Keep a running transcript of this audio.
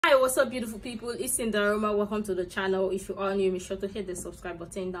Hi, what's up beautiful people? It's Sindafam. Welcome to the channel. If you are new, make sure to hit the subscribe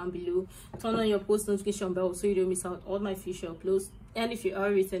button down below, turn on your post notification bell so you don't miss out all my future uploads. And if you are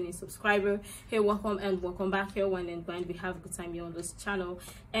a returning subscriber, hey, welcome and welcome back here. When and when we have a good time here on this channel,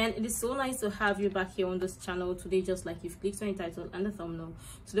 and it is so nice to have you back here on this channel today. Just like you've clicked on the title and the thumbnail,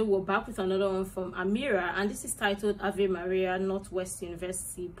 today we're back with another one from Amira, and this is titled Ave Maria, Northwest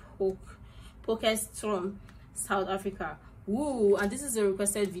University, Potchefstroom, South Africa. Woo! And this is a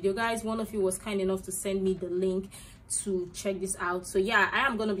requested video, guys. One of you was kind enough to send me the link to check this out, so yeah, I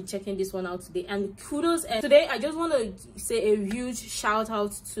am gonna be checking this one out today. And kudos, and today I just want to say a huge shout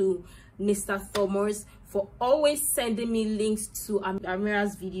out to Mr. Thomas for always sending me links to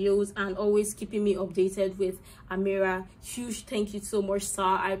Amira's videos and always keeping me updated with Amira. Huge thank you so much, sir.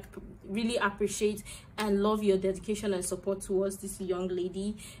 I really appreciate and love your dedication and support towards this young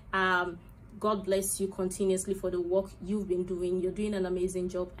lady. God bless you continuously for the work you've been doing. You're doing an amazing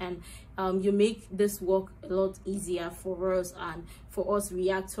job, and you make this work a lot easier for us and for us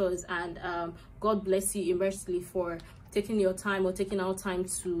reactors. And God bless you immensely for taking your time or taking our time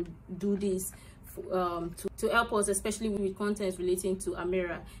to do this to help us, especially with content relating to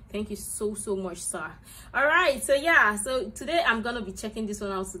Amira. Thank you so much, sir. All right, so yeah, so today I'm gonna be checking this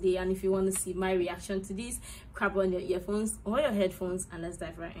one out today, and if you want to see my reaction to this, grab on your earphones or your headphones and let's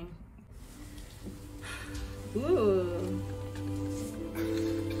dive right in. Ooh.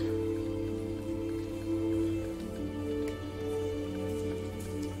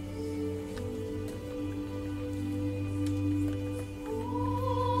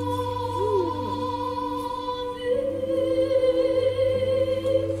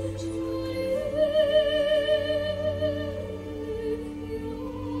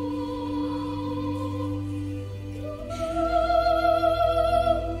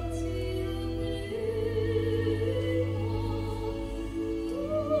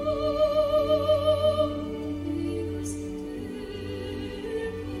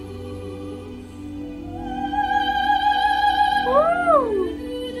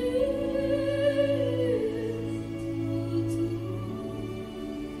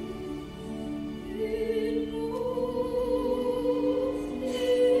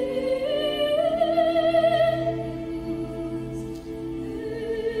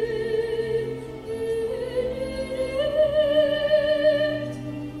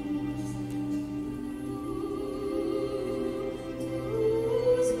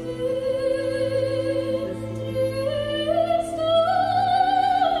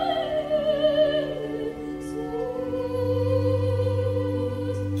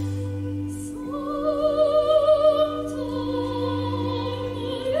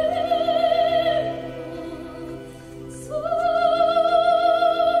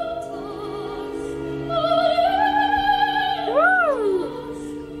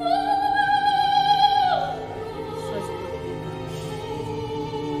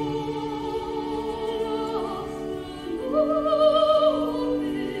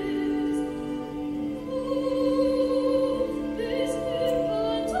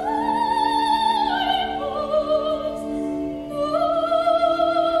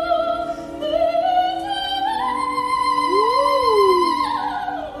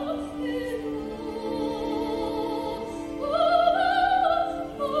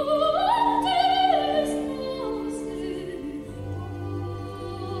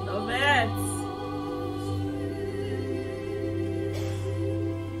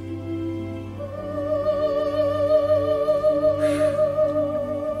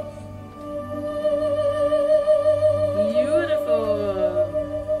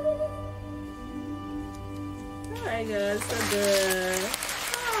 So good.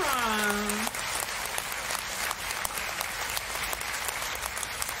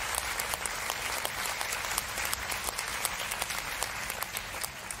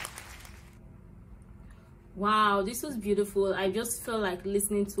 Wow, this was beautiful. I just feel like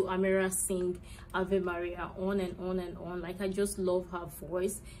listening to Amira sing Ave Maria on and on and on. Like, I just love her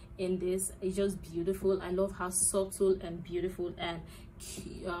voice in this. It's just beautiful. I love how subtle and beautiful and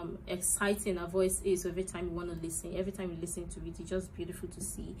exciting her voice is. Every time you want to listen, every time you listen to it, it's just beautiful to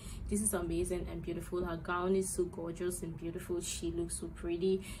see. This is amazing and beautiful. Her gown is so gorgeous and beautiful. She looks so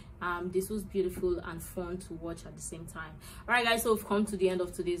pretty. This was beautiful and fun to watch at the same time. All right, guys, so we've come to the end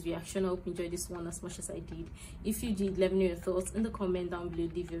of today's reaction. I hope you enjoyed this one as much as I did. If you did, let me know your thoughts in the comment down below.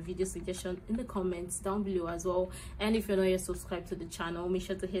 Leave your video suggestion in the comments down below as well. And if you're not yet subscribed to the channel, make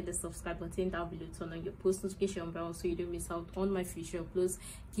sure to hit the subscribe button down below, turn on your post notification bell so you don't miss out on my future uploads.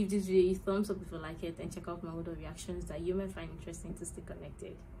 Give this video a thumbs up if you like it, and check out my other reactions that you may find interesting to stay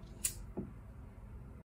connected.